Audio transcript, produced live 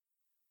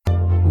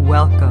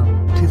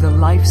Welcome to the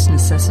Life's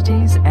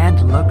Necessities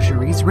and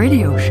Luxuries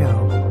radio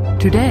show.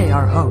 Today,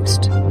 our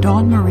host,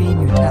 Dawn Marie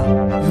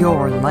Mutel,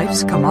 your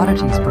life's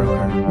commodities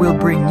broker, will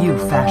bring you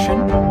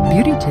fashion,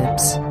 beauty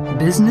tips,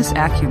 business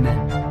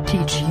acumen,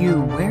 teach you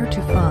where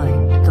to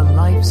find the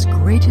life's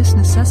greatest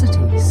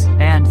necessities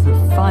and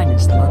the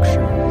finest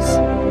luxuries.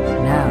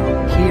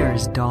 Now,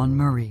 here's Dawn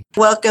Marie.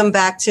 Welcome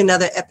back to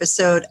another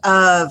episode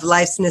of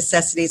Life's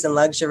Necessities and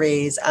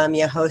Luxuries. I'm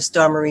your host,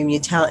 Dawn Marie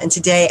Mutel, and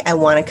today I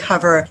want to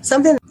cover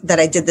something that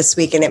I did this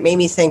week, and it made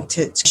me think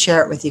to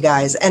share it with you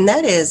guys. And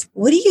that is,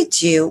 what do you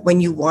do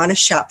when you want to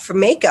shop for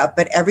makeup,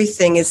 but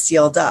everything is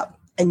sealed up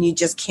and you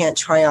just can't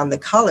try on the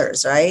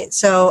colors, right?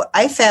 So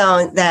I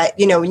found that,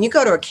 when you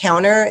go to a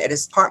counter at a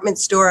department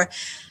store,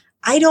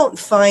 I don't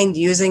find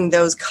using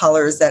those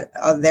colors that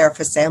are there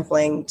for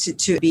sampling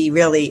to be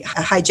really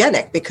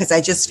hygienic, because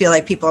I just feel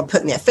like people are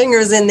putting their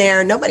fingers in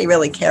there. Nobody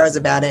really cares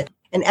about it.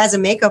 And as a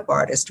makeup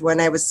artist, when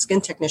I was a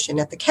skin technician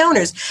at the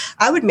counters,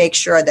 I would make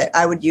sure that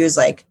I would use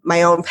like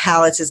my own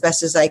palettes as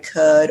best as I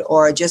could,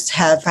 or just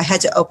if I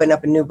had to open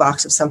up a new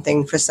box of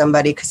something for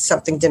somebody because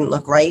something didn't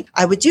look right,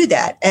 I would do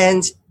that.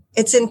 And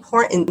it's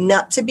important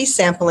not to be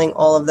sampling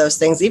all of those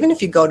things. Even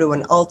if you go to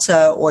an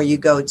Ulta or you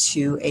go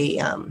to a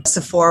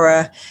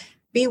Sephora,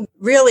 be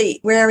really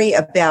wary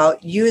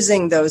about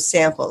using those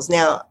samples.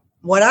 Now,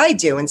 what I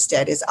do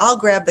instead is I'll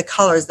grab the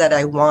colors that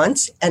I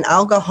want and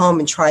I'll go home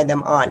and try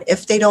them on.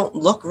 If they don't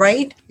look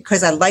right,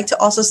 because I like to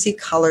also see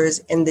colors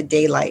in the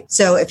daylight.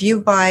 So if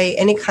you buy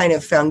any kind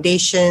of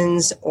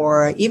foundations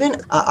or even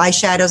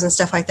eyeshadows and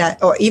stuff like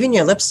that, or even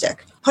your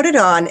lipstick, put it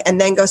on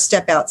and then go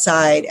step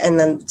outside and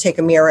then take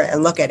a mirror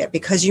and look at it,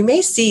 because you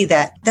may see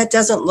that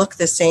doesn't look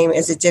the same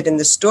as it did in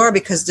the store,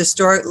 because the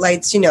store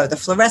lights, the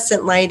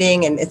fluorescent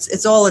lighting, and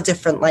it's all a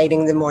different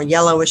lighting, the more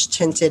yellowish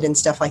tinted and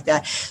stuff like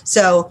that.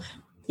 So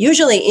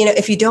usually,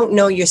 if you don't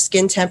know your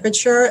skin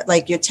temperature,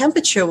 like your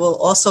temperature will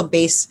also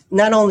base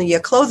not only your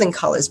clothing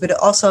colors, but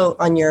also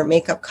on your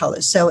makeup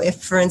colors. So if,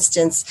 for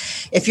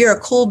instance, if you're a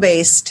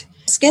cool-based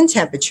skin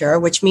temperature,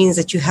 which means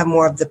that you have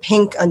more of the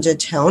pink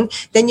undertone,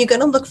 then you're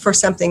going to look for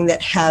something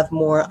that have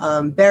more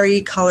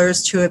berry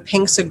colors to it.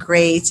 Pinks are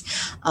great.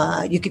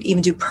 You could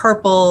even do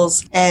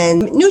purples,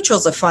 and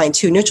neutrals are fine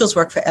too. Neutrals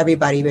work for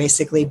everybody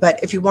basically,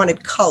 but if you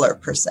wanted color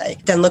per se,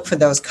 then look for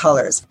those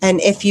colors. And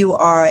if you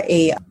are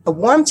a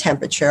warm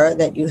temperature,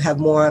 that you have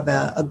more of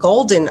a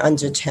golden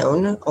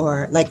undertone,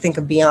 or like think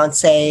of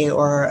Beyonce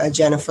or a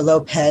Jennifer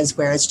Lopez,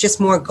 where it's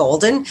just more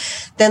golden,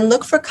 then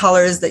look for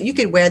colors that you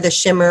could wear the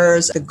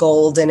shimmers, the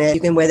gold in it. You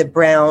can wear the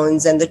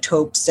browns and the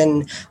taupes,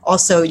 and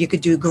also you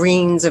could do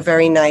greens are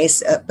very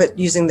nice, but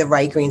using the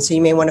right green. So you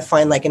may want to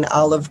find like an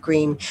olive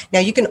green. Now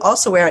you can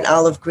also wear an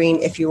olive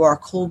green if you are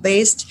cool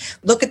based.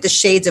 Look at the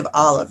shades of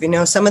olive.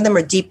 Some of them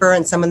are deeper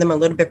and some of them are a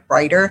little bit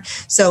brighter.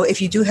 So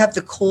if you do have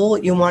the cool,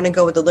 you want to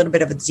go with a little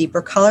bit of a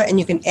deeper color, and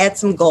you can add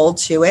some gold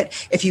to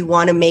it. If you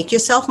want to make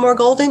yourself more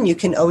golden, you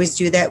can always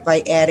do that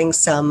by adding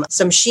some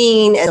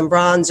sheen and some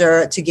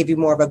bronzer to give you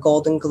more of a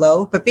golden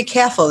glow. But be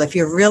careful, if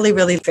you're really,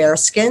 really fair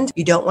skinned,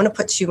 you don't want to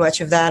put too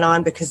much of that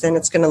on, because then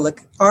it's going to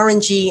look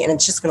orangey and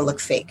it's just going to look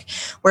fake.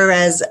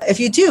 Whereas if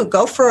you do,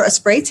 go for a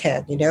spray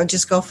tan,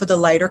 just go for the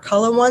lighter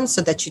color one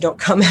so that you don't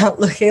come out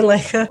looking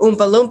like a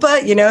Oompa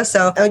Loompa,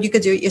 so you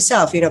could do it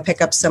yourself,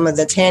 pick up some of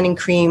the tanning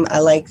cream. I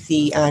like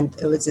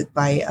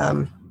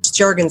by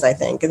Jergens, I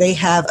think. They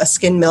have a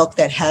skin milk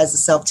that has a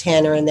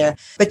self-tanner in there.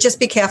 But just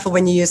be careful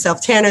when you use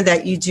self-tanner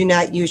that you do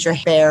not use your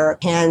bare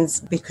hands,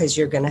 because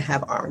you're going to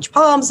have orange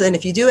palms. And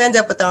if you do end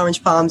up with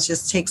orange palms,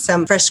 just take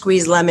some fresh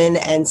squeezed lemon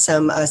and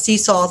some sea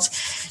salt,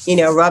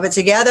 rub it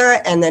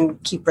together and then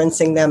keep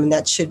rinsing them. And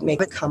that should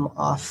make it come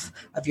off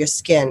of your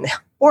skin.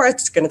 Or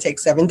it's going to take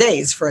 7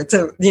 days for it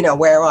to,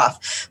 wear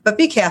off. But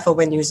be careful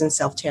when using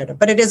self-tanner.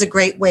 But it is a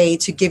great way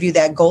to give you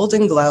that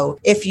golden glow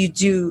if you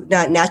do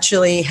not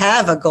naturally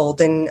have a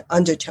golden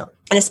undertone.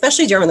 And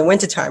especially during the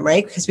wintertime,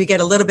 right? Because we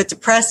get a little bit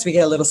depressed, we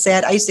get a little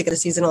sad. I used to get a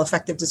seasonal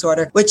affective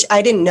disorder, which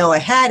I didn't know I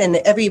had. And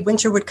every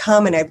winter would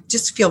come and I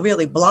just feel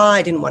really blah.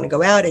 I didn't want to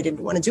go out. I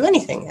didn't want to do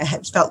anything. I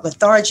felt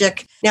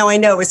lethargic. Now I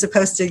know we're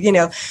supposed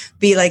to,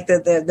 be like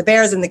the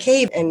bears in the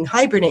cave and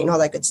hibernate and all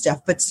that good stuff.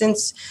 But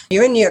since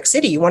you're in New York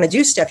City, you want to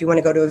do stuff, you want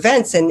to go to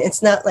events. And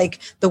it's not like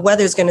the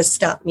weather's going to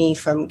stop me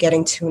from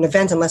getting to an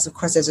event, unless, of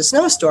course, there's a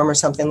snowstorm or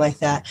something like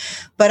that.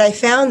 But I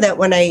found that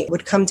when I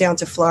would come down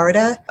to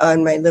Florida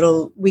on my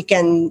little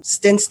weekend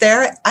stints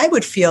there, I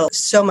would feel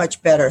so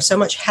much better, so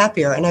much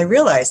happier. And I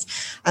realized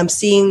I'm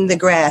seeing the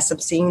grass, I'm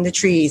seeing the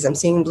trees, I'm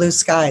seeing blue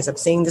skies, I'm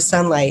seeing the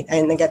sunlight,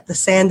 and I got the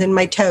sand in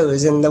my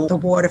toes, and the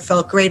water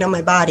felt great on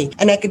my body.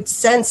 And I could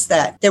sense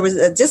that there was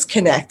a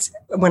disconnect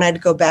when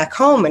I'd go back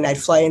home and I'd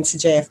fly into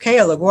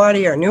JFK or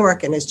LaGuardia or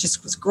Newark, and it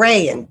just was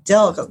gray and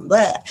dull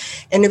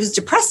and it was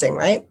depressing,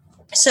 right?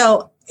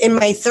 So in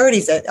my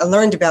 30s, I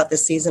learned about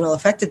this seasonal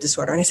affective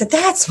disorder. And I said,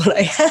 that's what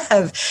I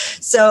have.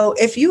 So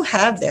if you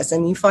have this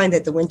and you find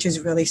that the winters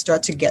really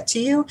start to get to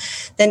you,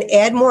 then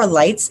add more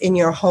lights in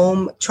your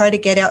home. Try to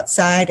get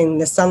outside in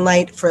the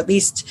sunlight for at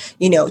least,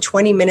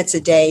 20 minutes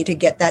a day to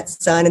get that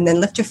sun. And then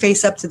lift your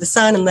face up to the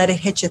sun and let it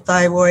hit your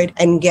thyroid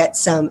and get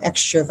some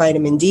extra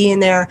vitamin D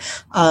in there.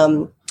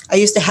 I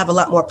used to have a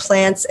lot more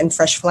plants and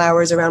fresh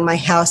flowers around my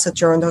house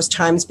during those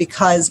times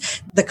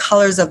because the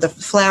colors of the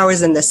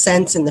flowers and the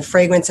scents and the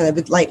fragrance, and I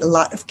would light a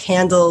lot of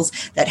candles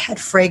that had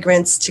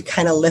fragrance to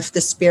kind of lift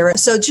the spirit.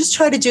 So just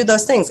try to do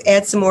those things.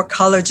 Add some more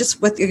color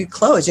just with your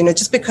clothes.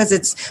 Just because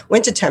it's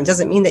wintertime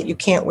doesn't mean that you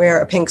can't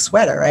wear a pink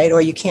sweater, right? Or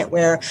you can't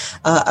wear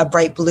a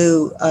bright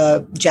blue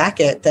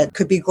jacket that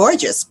could be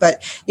gorgeous.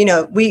 But,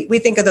 we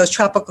think of those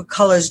tropical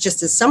colors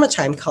just as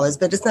summertime colors,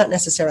 but it's not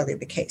necessarily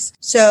the case.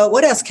 So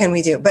what else can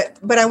we do? But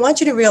I want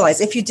you to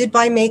realize if you did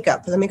buy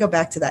makeup, let me go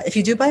back to that. If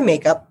you do buy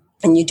makeup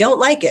and you don't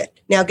like it,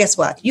 now guess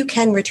what? You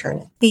can return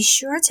it. Be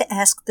sure to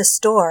ask the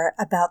store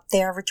about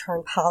their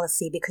return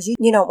policy because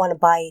you don't want to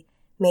buy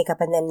makeup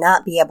and then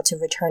not be able to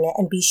return it,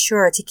 and be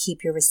sure to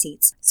keep your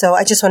receipts. So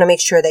I just want to make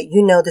sure that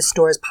you know the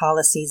store's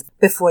policies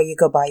before you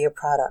go buy your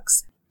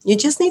products. You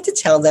just need to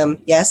tell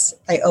them, yes,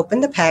 I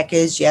opened the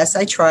package. Yes,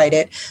 I tried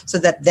it, so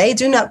that they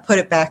do not put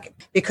it back.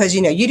 Because,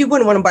 you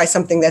wouldn't want to buy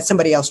something that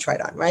somebody else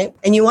tried on, right?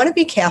 And you want to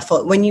be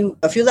careful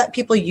if you let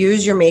people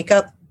use your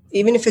makeup,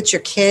 even if it's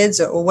your kids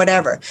or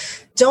whatever,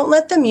 don't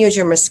let them use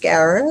your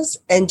mascaras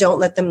and don't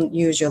let them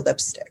use your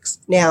lipsticks.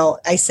 Now,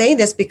 I say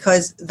this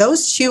because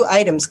those two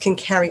items can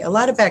carry a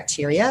lot of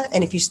bacteria.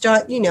 And if you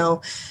start,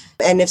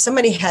 and if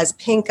somebody has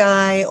pink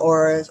eye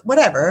or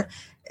whatever,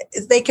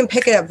 they can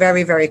pick it up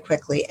very, very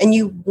quickly. And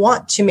you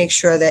want to make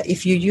sure that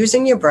if you're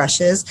using your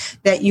brushes,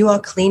 that you are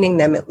cleaning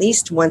them at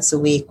least once a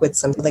week with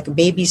some like a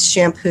baby's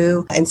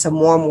shampoo and some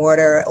warm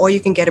water, or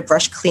you can get a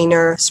brush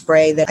cleaner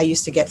spray that I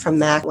used to get from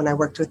MAC when I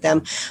worked with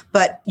them.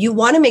 But you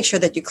want to make sure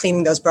that you're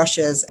cleaning those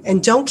brushes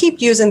and don't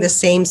keep using the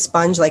same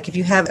sponge. Like if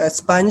you have a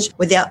sponge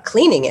without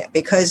cleaning it,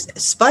 because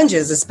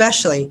sponges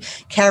especially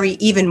carry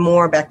even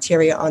more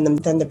bacteria on them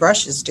than the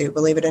brushes do,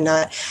 believe it or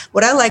not.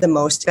 What I like the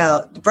most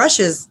about the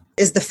brushes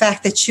is the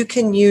fact that you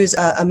can use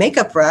a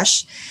makeup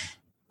brush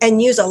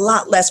and use a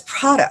lot less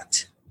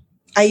product.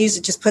 I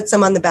just put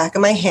some on the back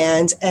of my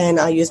hand and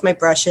I use my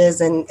brushes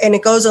and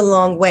it goes a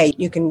long way.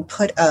 You can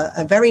put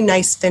a very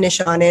nice finish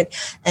on it.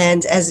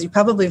 And as you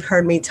probably have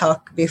heard me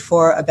talk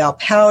before about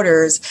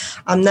powders,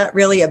 I'm not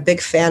really a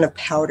big fan of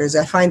powders.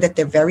 I find that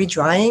they're very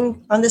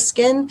drying on the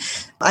skin.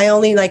 I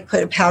only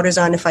put powders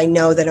on if I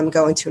know that I'm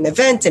going to an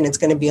event and it's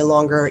going to be a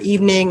longer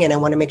evening and I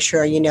want to make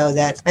sure,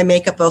 that my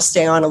makeup will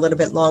stay on a little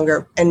bit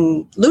longer.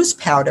 And loose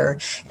powder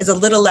is a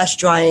little less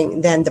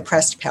drying than the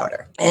pressed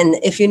powder. And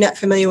if you're not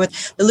familiar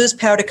with the loose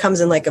powder,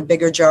 comes in a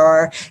bigger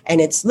jar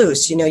and it's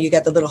loose. You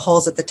got the little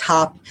holes at the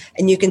top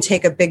and you can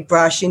take a big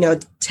brush,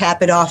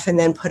 tap it off and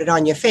then put it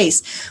on your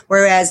face.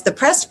 Whereas the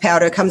pressed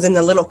powder comes in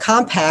the little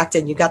compact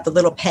and you got the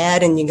little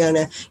pad and you're going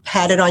to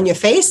pat it on your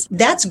face.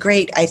 That's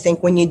great, I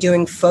think, when you're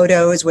doing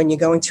photos, when you're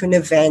going to an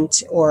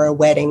event or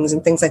weddings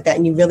and things like that,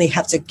 and you really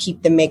have to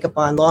keep the makeup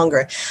on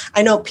longer.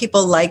 I know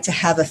people like to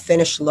have a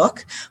finished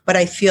look, but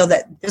I feel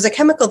that there's a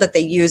chemical that they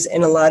use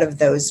in a lot of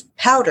those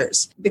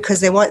powders because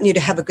they want you to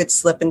have a good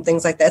slip and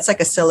things like that. It's like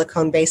a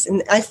silicone base.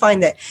 And I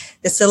find that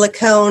the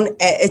silicone,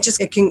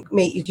 it can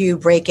make you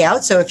break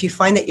out. So if you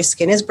find that your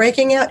skin is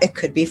breaking out, it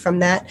could be from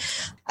that.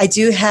 I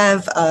do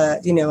have,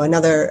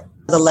 another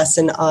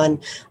lesson on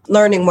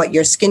learning what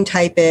your skin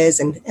type is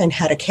and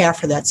how to care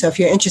for that. So if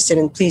you're interested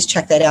please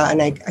check that out.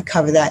 And I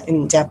cover that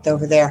in depth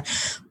over there.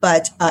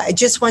 But I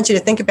just want you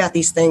to think about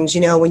these things,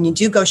 when you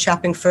do go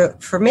shopping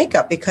for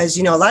makeup, because,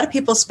 a lot of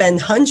people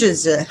spend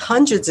hundreds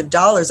of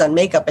dollars on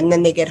makeup and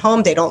then they get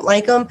home, they don't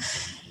like them.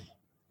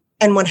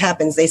 And what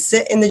happens? They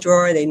sit in the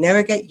drawer, they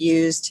never get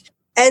used,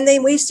 and they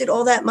wasted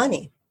all that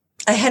money.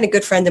 I had a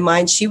good friend of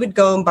mine, she would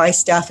go and buy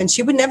stuff and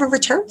she would never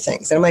return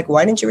things. And I'm like,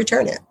 why didn't you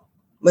return it?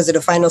 Was it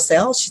a final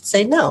sale? She'd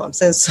say no. I'm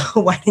saying,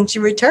 so why didn't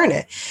you return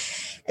it?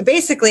 And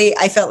basically,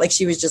 I felt like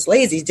she was just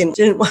lazy,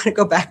 didn't want to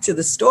go back to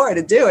the store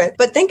to do it.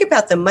 But think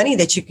about the money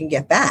that you can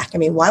get back. I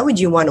mean, why would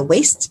you want to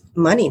waste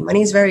money?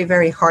 Money is very,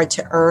 very hard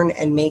to earn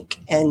and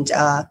make. And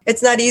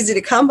it's not easy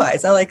to come by.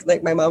 It's not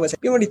like my mom was like,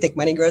 you really think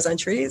money grows on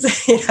trees?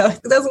 It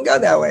doesn't go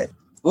that way.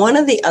 One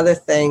of the other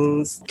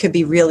things could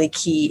be really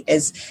key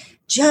is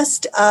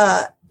just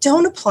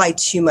don't apply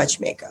too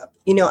much makeup.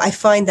 I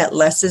find that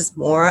less is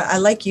more. I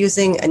like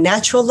using a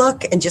natural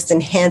look and just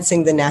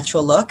enhancing the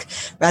natural look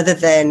rather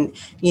than,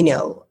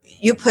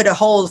 you put a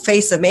whole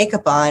face of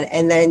makeup on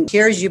and then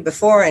here's you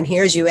before and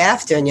here's you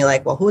after. And you're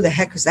like, well, who the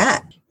heck is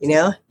that? You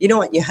don't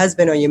want your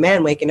husband or your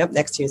man waking up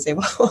next to you and say,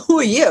 well, who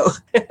are you?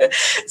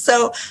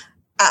 So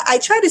I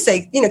try to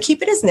say,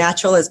 keep it as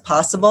natural as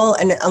possible.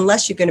 And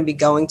unless you're going to be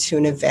going to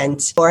an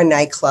event or a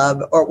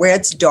nightclub or where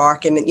it's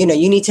dark and,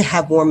 you need to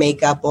have more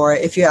makeup, or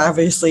if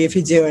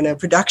you're doing a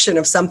production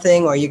of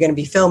something or you're going to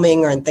be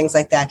filming and things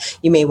like that,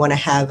 you may want to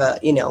have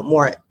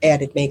more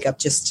added makeup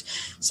just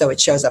so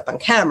it shows up on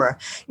camera.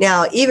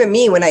 Now, even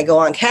me, when I go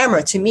on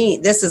camera, to me,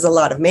 this is a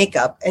lot of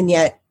makeup, and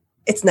yet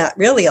it's not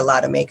really a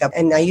lot of makeup.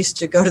 And I used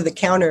to go to the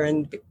counter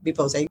and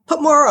people say,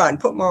 put more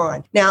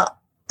on. Now,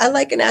 I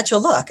like a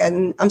natural look.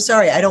 And I'm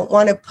sorry, I don't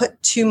want to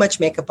put too much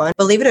makeup on.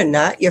 Believe it or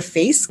not, your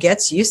face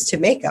gets used to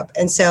makeup.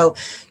 And so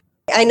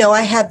I know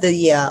I have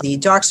the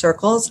dark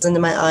circles under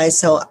my eyes.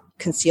 So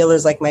concealer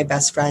is like my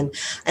best friend.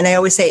 And I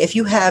always say, if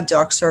you have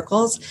dark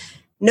circles,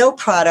 no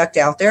product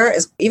out there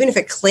is, even if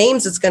it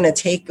claims it's going to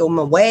take them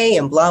away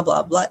and blah,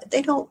 blah, blah,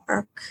 they don't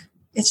work.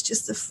 It's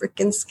just a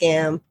freaking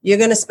scam. You're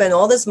going to spend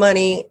all this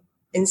money.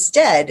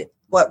 Instead,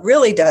 what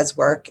really does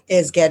work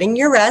is getting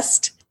your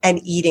rest and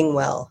eating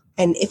well.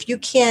 And if you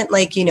can't,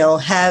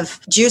 have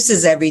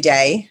juices every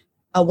day,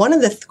 one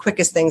of the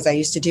quickest things I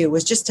used to do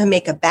was just to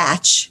make a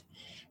batch.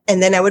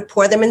 And then I would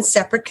pour them in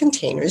separate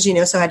containers,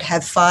 so I'd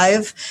have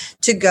 5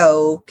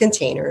 to-go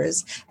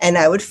containers and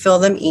I would fill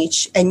them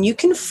each. And you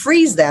can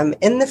freeze them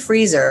in the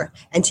freezer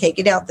and take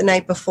it out the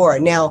night before.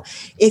 Now,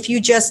 if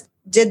you just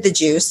did the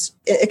juice,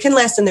 it can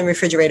last in the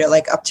refrigerator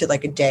up to a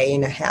day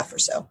and a half or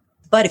so.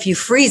 But if you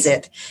freeze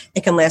it,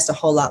 it can last a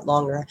whole lot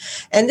longer.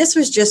 And this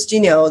was just,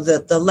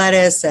 the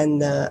lettuce and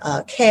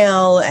the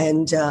kale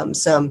and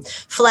some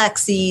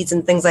flax seeds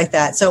and things like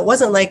that. So it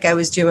wasn't like I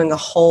was doing a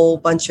whole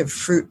bunch of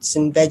fruits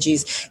and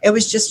veggies. It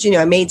was just,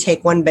 I may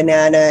take one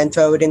banana and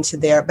throw it into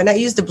there. But I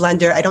use the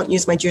blender. I don't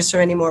use my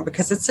juicer anymore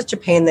because it's such a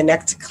pain in the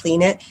neck to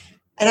clean it.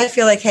 And I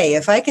feel like, hey,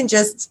 if I can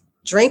just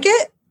drink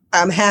it,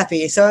 I'm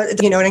happy. So,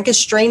 and I can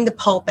strain the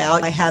pulp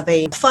out. I have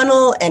a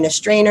funnel and a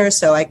strainer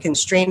so I can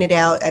strain it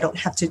out. I don't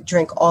have to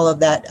drink all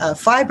of that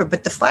fiber,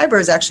 but the fiber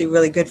is actually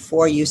really good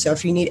for you. So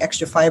if you need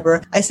extra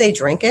fiber, I say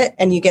drink it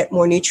and you get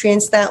more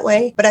nutrients that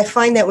way. But I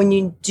find that when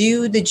you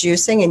do the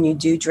juicing and you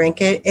do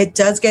drink it, it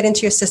does get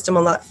into your system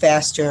a lot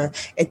faster.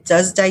 It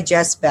does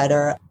digest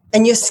better.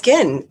 And your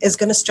skin is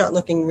going to start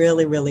looking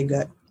really, really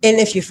good. And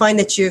if you find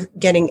that you're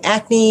getting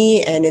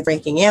acne and it's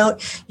breaking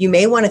out, you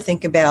may want to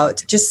think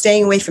about just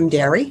staying away from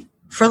dairy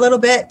for a little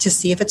bit to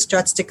see if it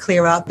starts to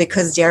clear up,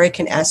 because dairy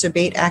can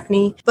exacerbate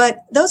acne.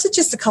 But those are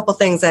just a couple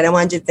things that I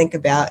wanted you to think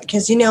about,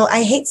 because,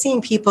 I hate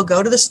seeing people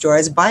go to the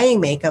stores buying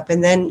makeup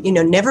and then,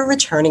 never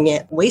returning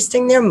it,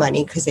 wasting their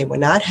money because they were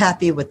not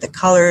happy with the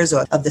colors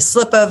or of the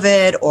slip of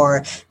it,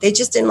 or they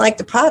just didn't like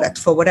the product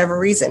for whatever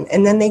reason.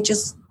 And then they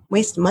just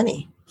waste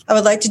money. I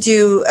would like to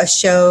do a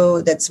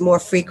show that's more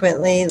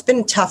frequently. It's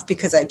been tough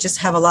because I just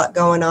have a lot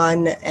going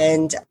on,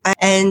 and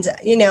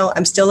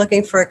I'm still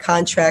looking for a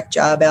contract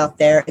job out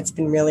there. It's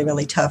been really,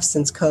 really tough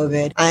since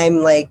COVID.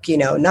 I'm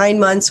 9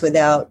 months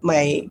without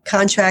my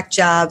contract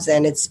jobs,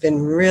 and it's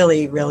been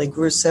really, really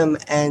gruesome.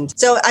 And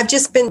so I've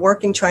just been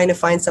working, trying to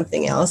find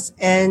something else.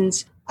 And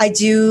I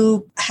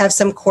do have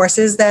some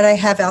courses that I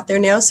have out there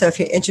now. So if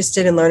you're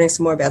interested in learning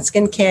some more about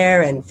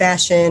skincare and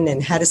fashion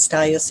and how to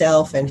style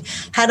yourself and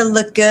how to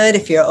look good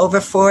if you're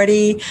over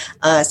 40,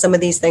 some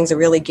of these things are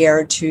really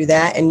geared to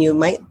that. And you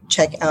might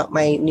check out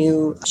my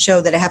new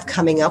show that I have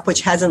coming up,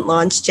 which hasn't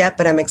launched yet,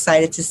 but I'm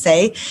excited to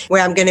say,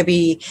 where I'm going to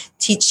be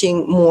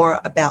teaching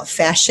more about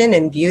fashion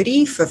and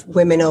beauty for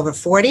women over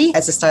 40.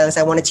 As a stylist,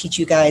 I want to teach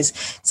you guys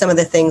some of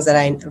the things that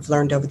I've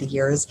learned over the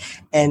years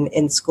and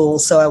in school.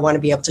 So I want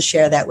to be able to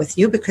share that with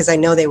you because I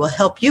know they will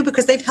help you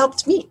because they've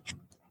helped me.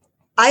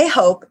 I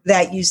hope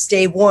that you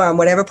stay warm,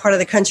 whatever part of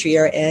the country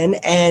you're in.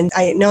 And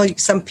I know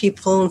some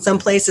people in some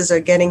places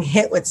are getting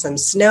hit with some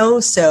snow.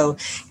 So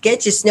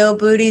get your snow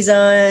booties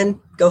on,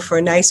 go for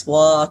a nice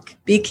walk,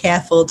 be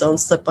careful, don't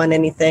slip on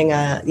anything,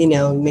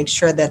 make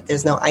sure that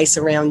there's no ice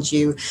around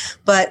you.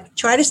 But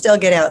try to still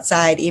get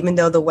outside, even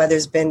though the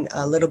weather's been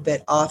a little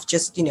bit off.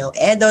 Just,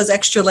 add those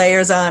extra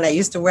layers on. I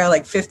used to wear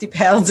 50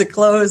 pounds of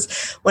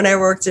clothes when I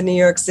worked in New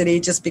York City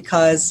just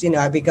because,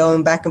 I'd be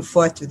going back and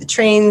forth through the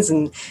trains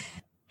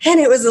and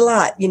it was a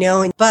lot,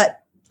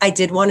 but I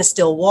did want to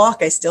still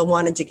walk. I still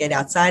wanted to get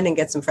outside and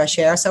get some fresh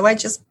air. So I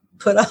just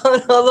put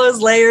on all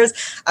those layers.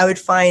 I would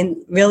find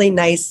really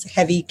nice,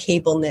 heavy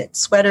cable knit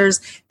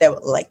sweaters that were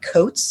like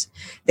coats.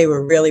 They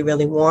were really,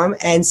 really warm.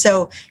 And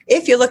so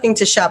if you're looking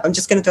to shop, I'm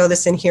just going to throw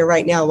this in here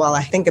right now while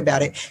I think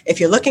about it.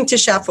 If you're looking to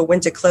shop for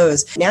winter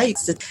clothes, now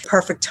it's the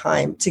perfect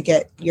time to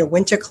get your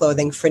winter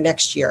clothing for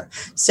next year.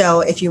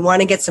 So if you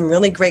want to get some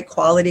really great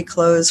quality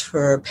clothes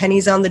for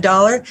pennies on the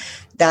dollar,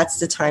 that's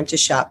the time to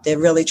shop. They're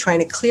really trying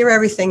to clear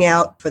everything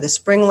out for the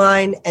spring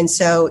line. And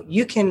so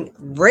you can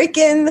rake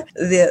in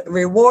the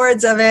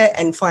rewards of it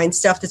and find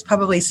stuff that's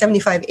probably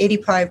 75,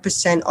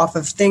 85% off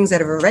of things that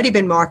have already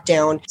been marked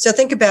down. So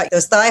think about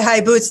those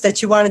thigh-high boots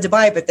that you wanted to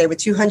buy, but they were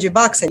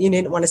 $200 and you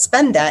didn't want to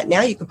spend that.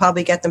 Now you can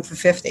probably get them for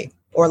 50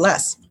 or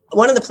less.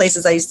 One of the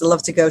places I used to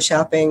love to go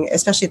shopping,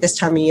 especially this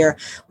time of year,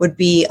 would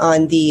be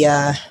on the,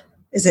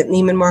 is it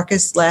Neiman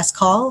Marcus Last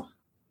Call?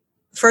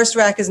 First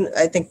rack is,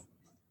 I think,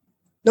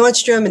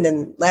 Nordstrom, and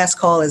then last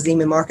call is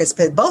Neiman Marcus.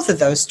 But both of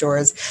those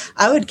stores,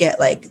 I would get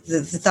like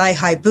the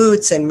thigh-high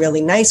boots and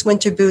really nice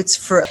winter boots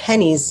for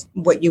pennies,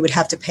 what you would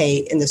have to pay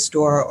in the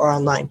store or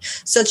online.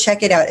 So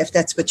check it out if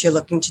that's what you're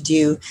looking to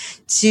do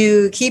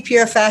to keep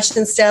your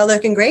fashion style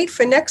looking great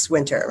for next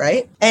winter,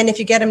 right? And if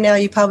you get them now,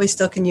 you probably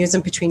still can use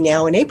them between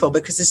now and April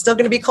because it's still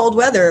going to be cold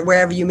weather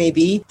wherever you may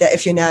be. That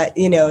if you're not,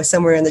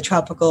 somewhere in the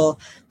tropical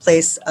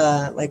place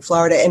like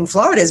Florida. And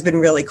Florida has been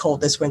really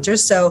cold this winter.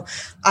 So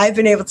I've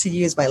been able to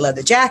use my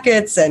leather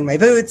jackets and my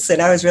boots.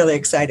 And I was really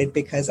excited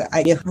because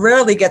I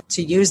rarely get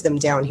to use them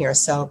down here.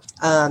 So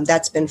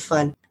that's been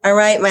fun. All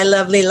right, my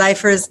lovely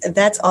lifers,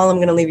 that's all I'm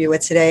going to leave you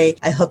with today.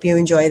 I hope you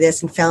enjoy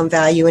this and found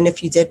value. And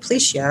if you did,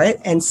 please share it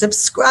and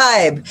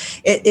subscribe.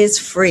 It is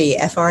free,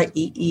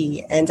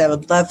 FREE. And I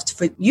would love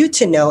for you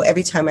to know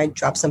every time I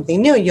drop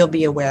something new, you'll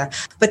be aware.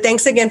 But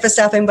thanks again for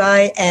stopping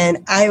by,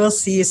 and I will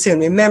see you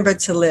soon. Remember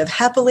to live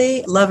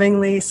happily,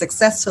 lovingly,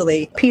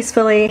 successfully,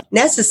 peacefully,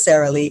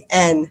 necessarily,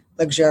 and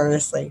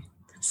luxuriously.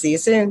 See you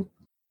soon.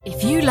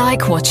 If you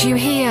like what you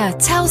hear,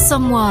 tell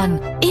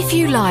someone. If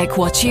you like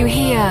what you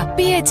hear,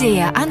 be a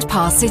dear and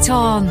pass it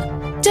on.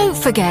 Don't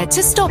forget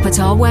to stop at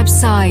our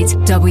website,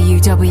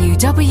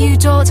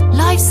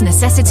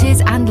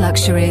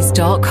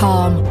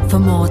 www.lifesnecessitiesandluxuries.com, for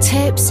more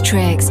tips,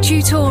 tricks,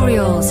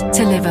 tutorials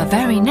to live a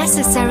very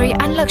necessary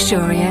and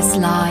luxurious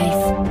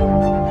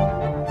life.